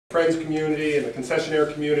Friends community and the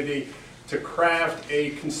concessionaire community to craft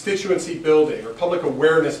a constituency building or public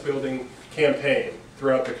awareness building campaign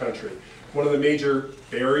throughout the country. One of the major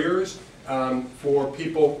barriers for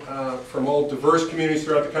people from all diverse communities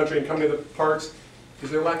throughout the country and coming to the parks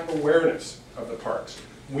is their lack of awareness of the parks.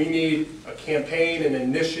 We need a campaign, an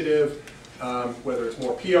initiative, whether it's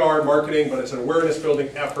more PR, marketing, but it's an awareness building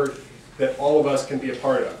effort that all of us can be a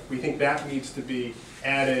part of. We think that needs to be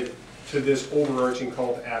added to this overarching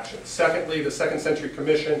call to action. Secondly, the Second Century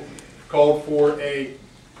Commission called for a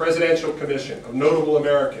presidential commission of notable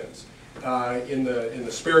Americans in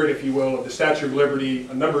the spirit, if you will, of the Statue of Liberty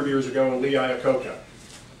a number of years ago in Lee, Iacocca.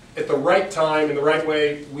 At the right time, in the right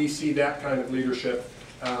way, we see that kind of leadership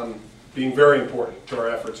being very important to our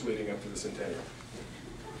efforts leading up to the centennial.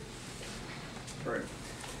 Great.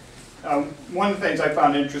 One of the things I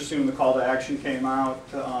found interesting when the call to action came out,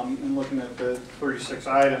 and looking at the 36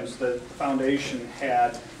 items, that the foundation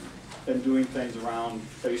had been doing things around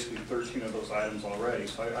basically 13 of those items already.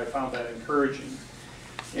 So I found that encouraging.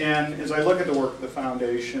 And as I look at the work of the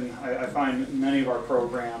foundation, I find many of our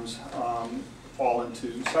programs fall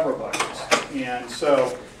into several buckets. And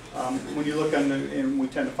so when you look on and we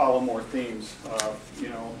tend to follow more themes, you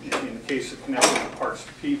know, in the case of connecting the parks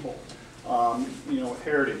to people. You know, with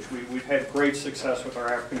Heritage, we've had great success with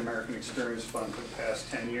our African American Experience Fund for the past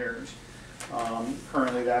 10 years.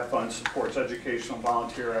 Currently, that fund supports educational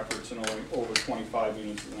volunteer efforts in over 25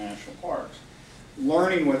 units of the national parks.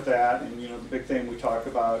 Learning with that, and you know, the big thing we talk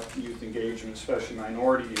about youth engagement, especially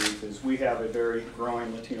minority youth, is we have a very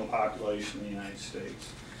growing Latino population in the United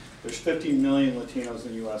States. There's 50 million Latinos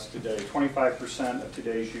in the U.S. today. 25% of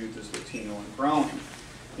today's youth is Latino and growing.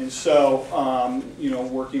 And so, you know,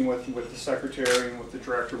 working with the secretary and with the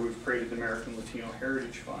director, we've created the American Latino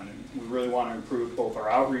Heritage Fund, and we really want to improve both our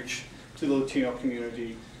outreach to the Latino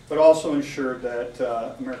community, but also ensure that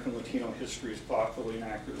American Latino history is thoughtfully and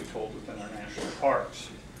accurately told within our national parks.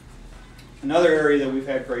 Another area that we've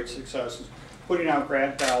had great success is putting out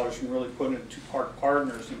grant dollars and really putting it to park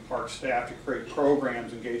partners and park staff to create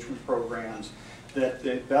programs, engagement programs,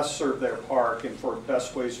 that best serve their park and for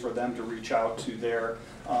best ways for them to reach out to their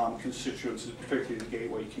constituents, particularly the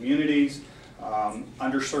gateway communities,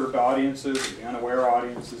 underserved audiences, the unaware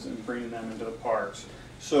audiences, and bringing them into the parks.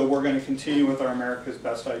 So we're going to continue with our America's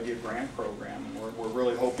Best Idea grant program, and we're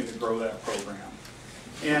really hoping to grow that program.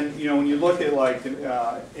 And you know, when you look at like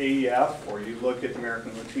AEF, or you look at the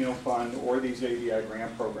American Latino Fund, or these ADI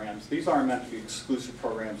grant programs, these aren't meant to be exclusive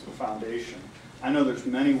programs of the foundation. I know there's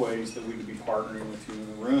many ways that we could be partnering with you in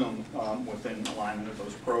the room within alignment of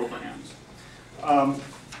those programs.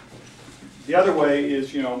 The other way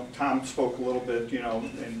is, you know, Tom spoke a little bit, you know,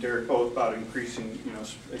 and Derrick both about increasing, you know,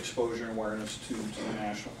 exposure and awareness to the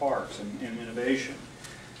national parks and innovation.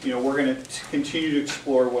 You know, we're going to continue to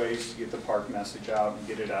explore ways to get the park message out and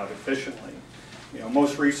get it out efficiently. You know,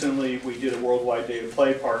 most recently we did a Worldwide Day of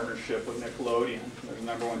Play partnership with Nickelodeon.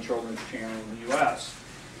 They're the #1 children's channel in the U.S.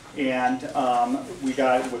 And we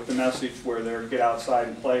got with the message where their get outside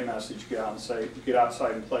and play message, get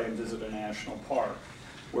outside and play and visit a national park.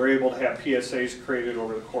 We're able to have PSAs created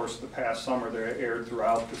over the course of the past summer. They're aired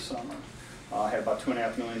throughout the summer. Had about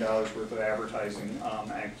 $2.5 million worth of advertising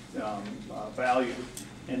value.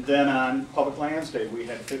 And then on Public Lands Day, we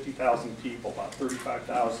had 50,000 people, about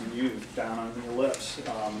 35,000 youth down on the ellipse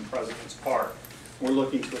in President's Park. We're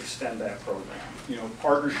looking to extend that program. You know,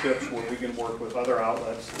 partnerships where we can work with other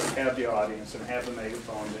outlets that have the audience and have the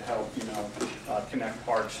megaphone to help, you know, connect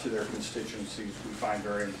parks to their constituencies, we find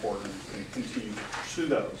very important and continue to pursue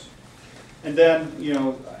those. And then, you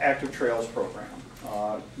know, Active Trails program.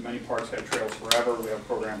 Many parks have trails forever. We have a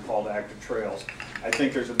program called Active Trails. I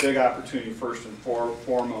think there's a big opportunity first and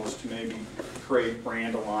foremost to maybe create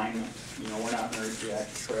brand alignment. You know, we're not married to the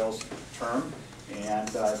Active Trails term.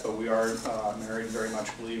 And, but we are married and very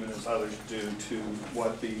much believe in, as others do, to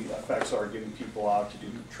what the effects are getting people out to do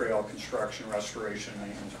trail construction, restoration,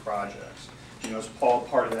 maintenance projects. You know, as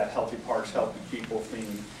part of that Healthy Parks, Healthy People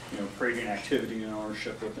theme, you know, creating activity and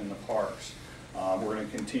ownership within the parks. We're going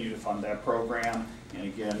to continue to fund that program, and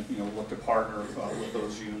again, you know, look to partner with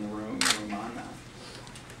those of you in the room on that.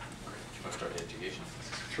 Do you want to start education?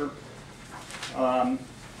 Sure.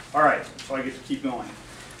 All right, so I get to keep going.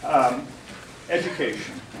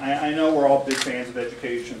 Education. I know we're all big fans of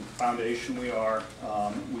education. The foundation we are.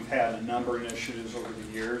 We've had a number of initiatives over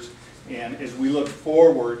the years. And as we look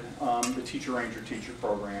forward, the Teacher Ranger Teacher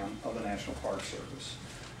program of the National Park Service.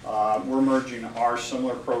 We're merging our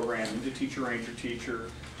similar program into Teacher Ranger Teacher.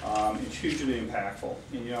 It's hugely impactful.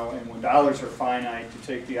 And, you know, and when dollars are finite, to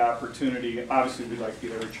take the opportunity, obviously we'd like to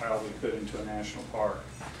get every child we could into a national park.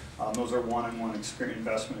 Those are one-on-one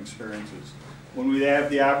investment experiences. When we have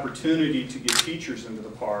the opportunity to get teachers into the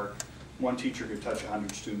park, one teacher could touch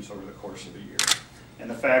 100 students over the course of a year. And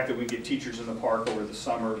the fact that we get teachers in the park over the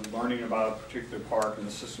summer learning about a particular park and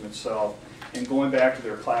the system itself, and going back to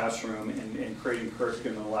their classroom and creating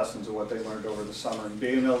curriculum and lessons of what they learned over the summer, and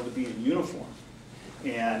being able to be in uniform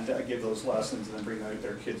and give those lessons and then bring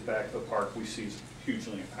their kids back to the park, we see is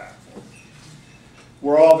hugely impactful.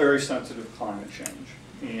 We're all very sensitive to climate change,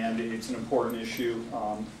 and it's an important issue.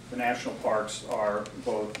 The national parks are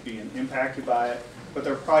both being impacted by it, but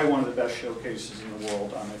they're probably one of the best showcases in the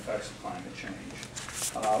world on the effects of climate change.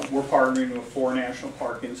 We're partnering with 4 national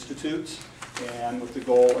park institutes, and with the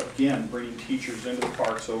goal, again, bringing teachers into the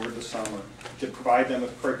parks over the summer to provide them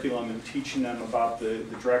with curriculum and teaching them about the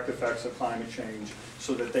direct effects of climate change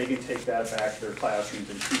so that they can take that back to their classrooms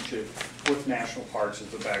and teach it with national parks as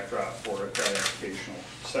the backdrop for that educational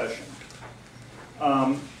session.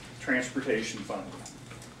 Transportation funding.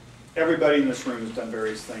 Everybody in this room has done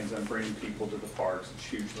various things on bringing people to the parks. It's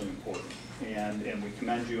hugely important, and we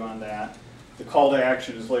commend you on that. The call to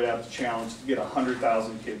action has laid out the challenge to get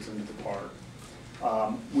 100,000 kids into the park.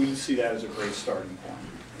 We see that as a great starting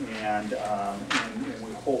point, and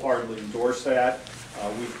we wholeheartedly endorse that.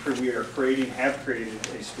 We have created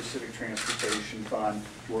a specific transportation fund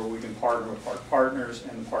where we can partner with park partners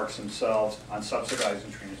and the parks themselves on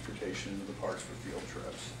subsidizing transportation into the parks for field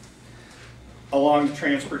trips. Along the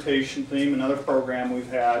transportation theme, another program we've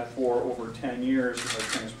had for over 10 years is our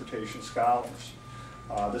Transportation Scholars.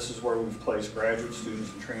 This is where we've placed graduate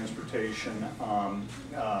students in transportation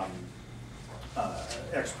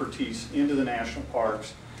expertise into the national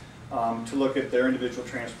parks to look at their individual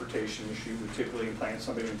transportation issue. We typically plan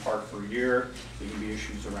somebody in the park for a year. There can be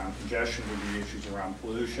issues around congestion, there can be issues around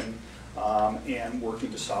pollution, and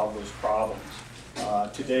working to solve those problems.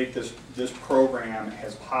 To date, this program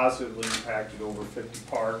has positively impacted over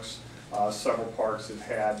 50 parks. Several parks have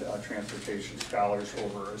had transportation scholars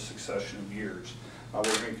over a succession of years. We're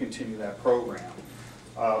going to continue that program.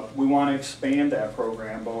 We want to expand that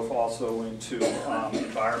program both also into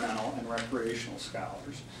environmental and recreational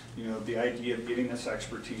scholars. You know, the idea of getting this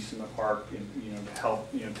expertise in the park, to help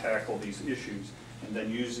tackle these issues, and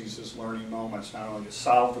then use these as learning moments, not only to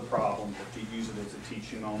solve the problem, but to use it as a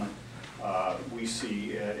teaching moment. We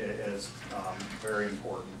see as very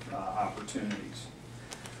important opportunities.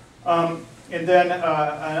 And then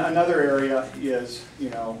another area is,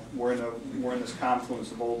 we're in this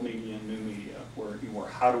confluence of old media and new media, where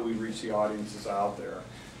how do we reach the audiences out there?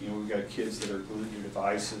 We've got kids that are glued to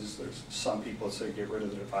devices. There's some people that say get rid of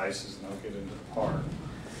the devices and they'll get into the park.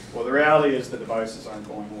 Well, the reality is the devices aren't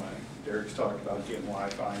going away. Derrick's talked about getting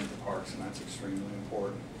Wi-Fi into the parks, and that's extremely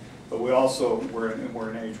important. But we're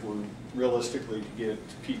in an age where realistically, to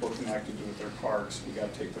get people connected with their parks, we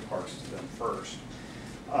got to take the parks to them first.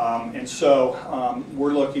 And so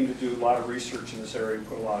we're looking to do a lot of research in this area,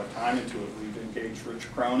 put a lot of time into it. We've engaged Rich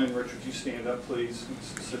Cronin. Rich, would you stand up, please?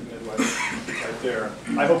 Sit midway right there.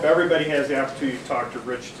 I hope everybody has the opportunity to talk to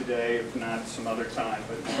Rich today, if not some other time.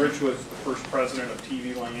 But Rich was the first president of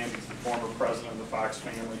TV Land. He's the former president of the Fox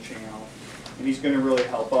Family Channel. And he's going to really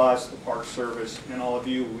help us, the Park Service, and all of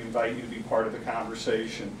you. We invite you to be part of the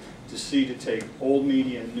conversation to take old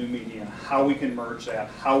media and new media and how we can merge that,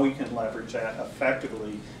 how we can leverage that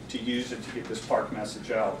effectively to use it to get this park message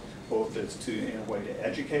out, both in a way to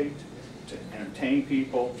educate, to entertain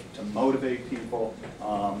people, to motivate people,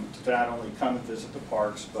 to not only come and visit the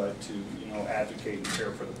parks, but to advocate and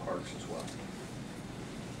care for the parks as well.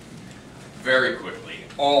 Very quickly,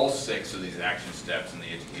 all 6 of these action steps in the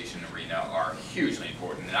education arena are hugely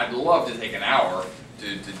important, and I'd love to take an hour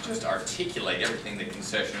to just articulate everything that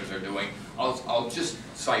concessioners are doing. I'll just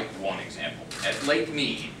cite one example. At Lake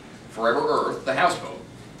Mead, Forever Earth, the houseboat,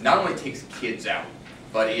 not only takes kids out,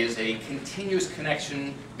 but is a continuous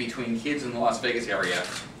connection between kids in the Las Vegas area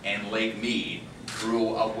and Lake Mead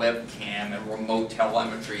through a webcam and remote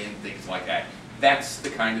telemetry and things like that. That's the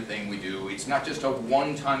kind of thing we do. It's not just a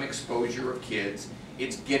one-time exposure of kids,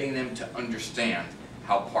 it's getting them to understand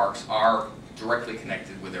how parks are directly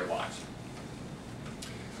connected with their lives.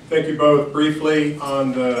 Thank you both. Briefly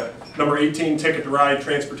on the number 18, Ticket to Ride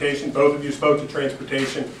Transportation. Both of you spoke to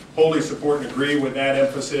transportation. Wholly support and agree with that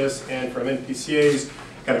emphasis. And from NPCA's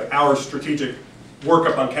kind of our strategic work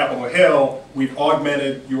up on Capitol Hill, we've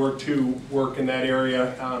augmented your 2 work in that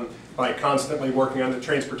area by constantly working on the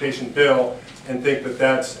transportation bill, and think that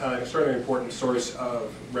that's an extremely important source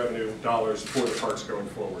of revenue dollars for the parks going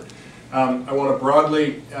forward. I want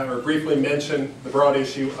to briefly mention the broad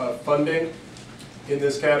issue of funding. In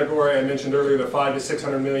this category, I mentioned earlier the $500 to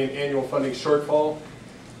 $600 million annual funding shortfall.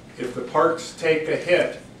 If the parks take a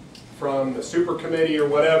hit from the super committee or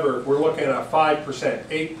whatever, we're looking at a 5%,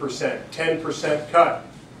 8%, 10% cut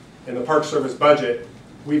in the Park Service budget,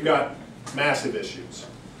 we've got massive issues.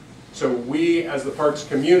 So we, as the Parks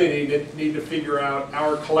community, need to figure out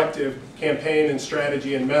our collective campaign and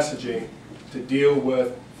strategy and messaging to deal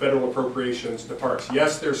with federal appropriations to parks.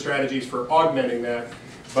 Yes, there are strategies for augmenting that,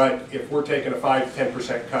 but if we're taking a 5 to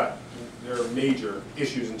 10% cut, there are major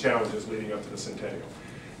issues and challenges leading up to the centennial.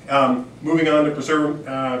 Moving on to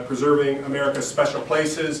preserving America's special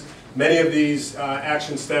places. Many of these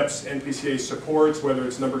action steps NPCA supports, whether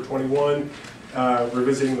it's number 21,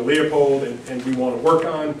 revisiting the Leopold, and we want to work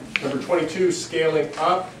on. Number 22, scaling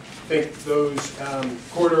up. I think those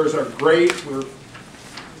corridors are great.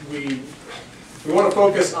 We want to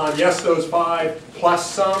focus on, yes, those 5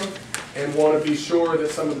 plus some, and want to be sure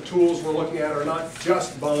that some of the tools we're looking at are not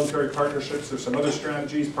just voluntary partnerships. There's some other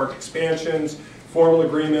strategies, park expansions, formal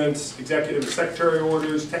agreements, executive and secretary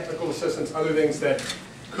orders, technical assistance, other things that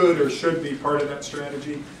could or should be part of that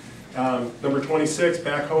strategy. Number 26,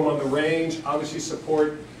 back home on the range, obviously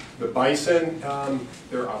support the bison.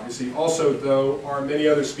 There obviously also, though, are many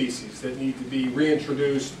other species that need to be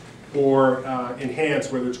reintroduced or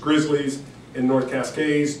enhanced, whether it's grizzlies in North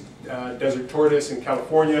Cascades, desert tortoise in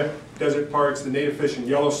California, desert parks, the native fish in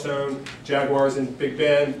Yellowstone, jaguars in Big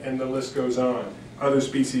Bend, and the list goes on. Other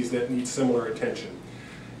species that need similar attention.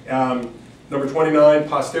 Number 29,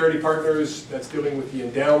 posterity partners, that's dealing with the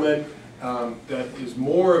endowment. That is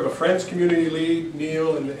more of a Friends community lead.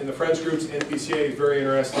 Neil and the Friends groups, NPCA is very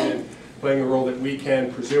interested in playing the role that we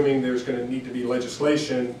can, presuming there's going to need to be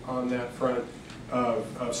legislation on that front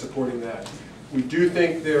of supporting that. We do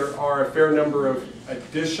think there are a fair number of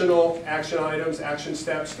additional action items, action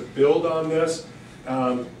steps to build on this.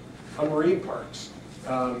 On marine parks.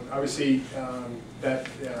 Obviously, that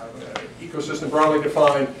ecosystem broadly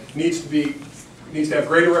defined needs to have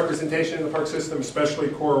greater representation in the park system, especially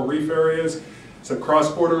coral reef areas. Some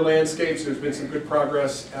cross-border landscapes. There's been some good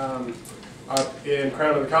progress up in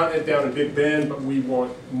Crown of the Continent, down in Big Bend, but we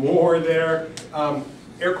want more there.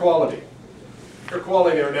 Air quality. Air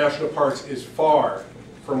quality in our national parks is far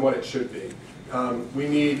from what it should be. We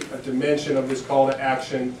need a dimension of this call to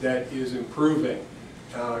action that is improving.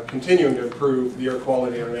 Continuing to improve the air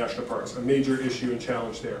quality in our national parks, a major issue and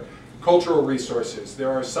challenge there. Cultural resources.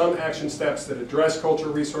 There are some action steps that address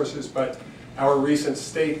cultural resources, but our recent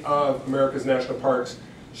State of America's National Parks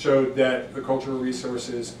showed that the cultural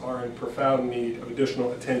resources are in profound need of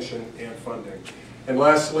additional attention and funding. And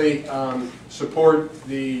lastly, support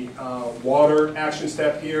the water action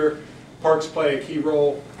step here. Parks play a key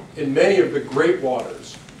role in many of the great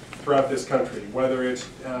waters throughout this country, whether it's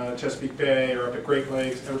Chesapeake Bay or up at Great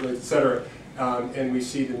Lakes, Everglades, et cetera, and we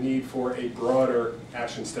see the need for a broader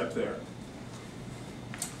action step there.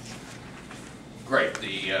 Great.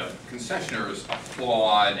 The concessioners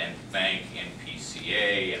applaud and thank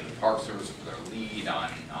NPCA and the Park Service for their lead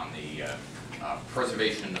on the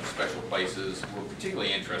preservation of special places. We're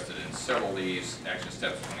particularly interested in several of these action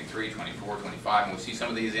steps, 23, 24, 25, and we see some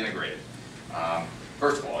of these integrated.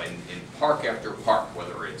 First of all, in park after park,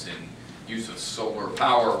 whether it's in use of solar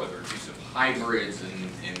power, whether it's use of hybrids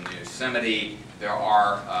in Yosemite, there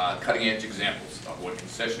are cutting-edge examples of what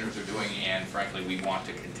concessioners are doing, and frankly, we want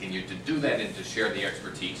to continue to do that and to share the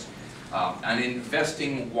expertise. And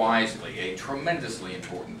investing wisely, a tremendously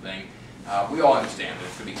important thing. We all understand that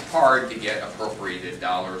it's going to be hard to get appropriated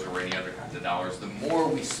dollars or any other kinds of dollars. The more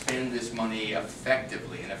we spend this money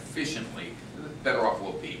effectively and efficiently, the better off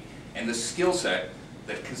we'll be. And the skill set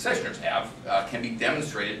that concessioners have can be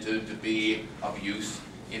demonstrated to be of use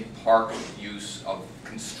in park use, of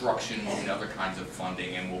construction, and other kinds of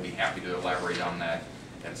funding, and we'll be happy to elaborate on that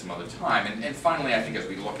at some other time. And finally, I think as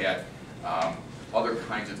we look at other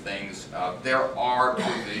kinds of things, there are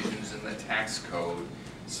provisions in the tax code,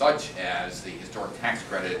 such as the historic tax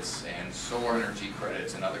credits and solar energy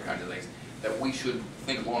credits and other kinds of things, that we should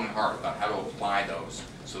think long and hard about how to apply those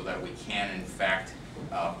so that we can, in fact,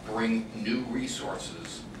 bring new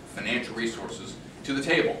resources, financial resources, to the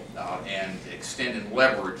table and extend and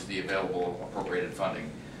leverage the available appropriated funding.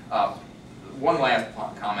 One last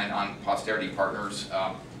comment on posterity partners.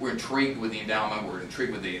 We're intrigued with the endowment. We're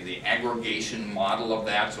intrigued with the aggregation model of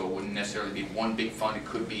that, so it wouldn't necessarily be one big fund. It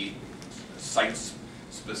could be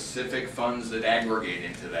site-specific funds that aggregate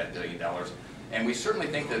into that $1 billion. And we certainly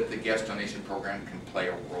think that the guest donation program can play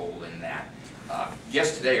a role in that.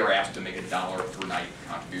 Guests today are asked to make a $1 per night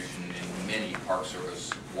contribution in many Park Service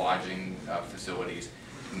lodging facilities.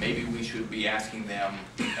 Maybe we should be asking them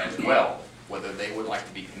as well whether they would like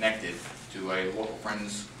to be connected to a local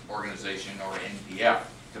friends organization or NPF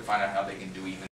to find out how they can do even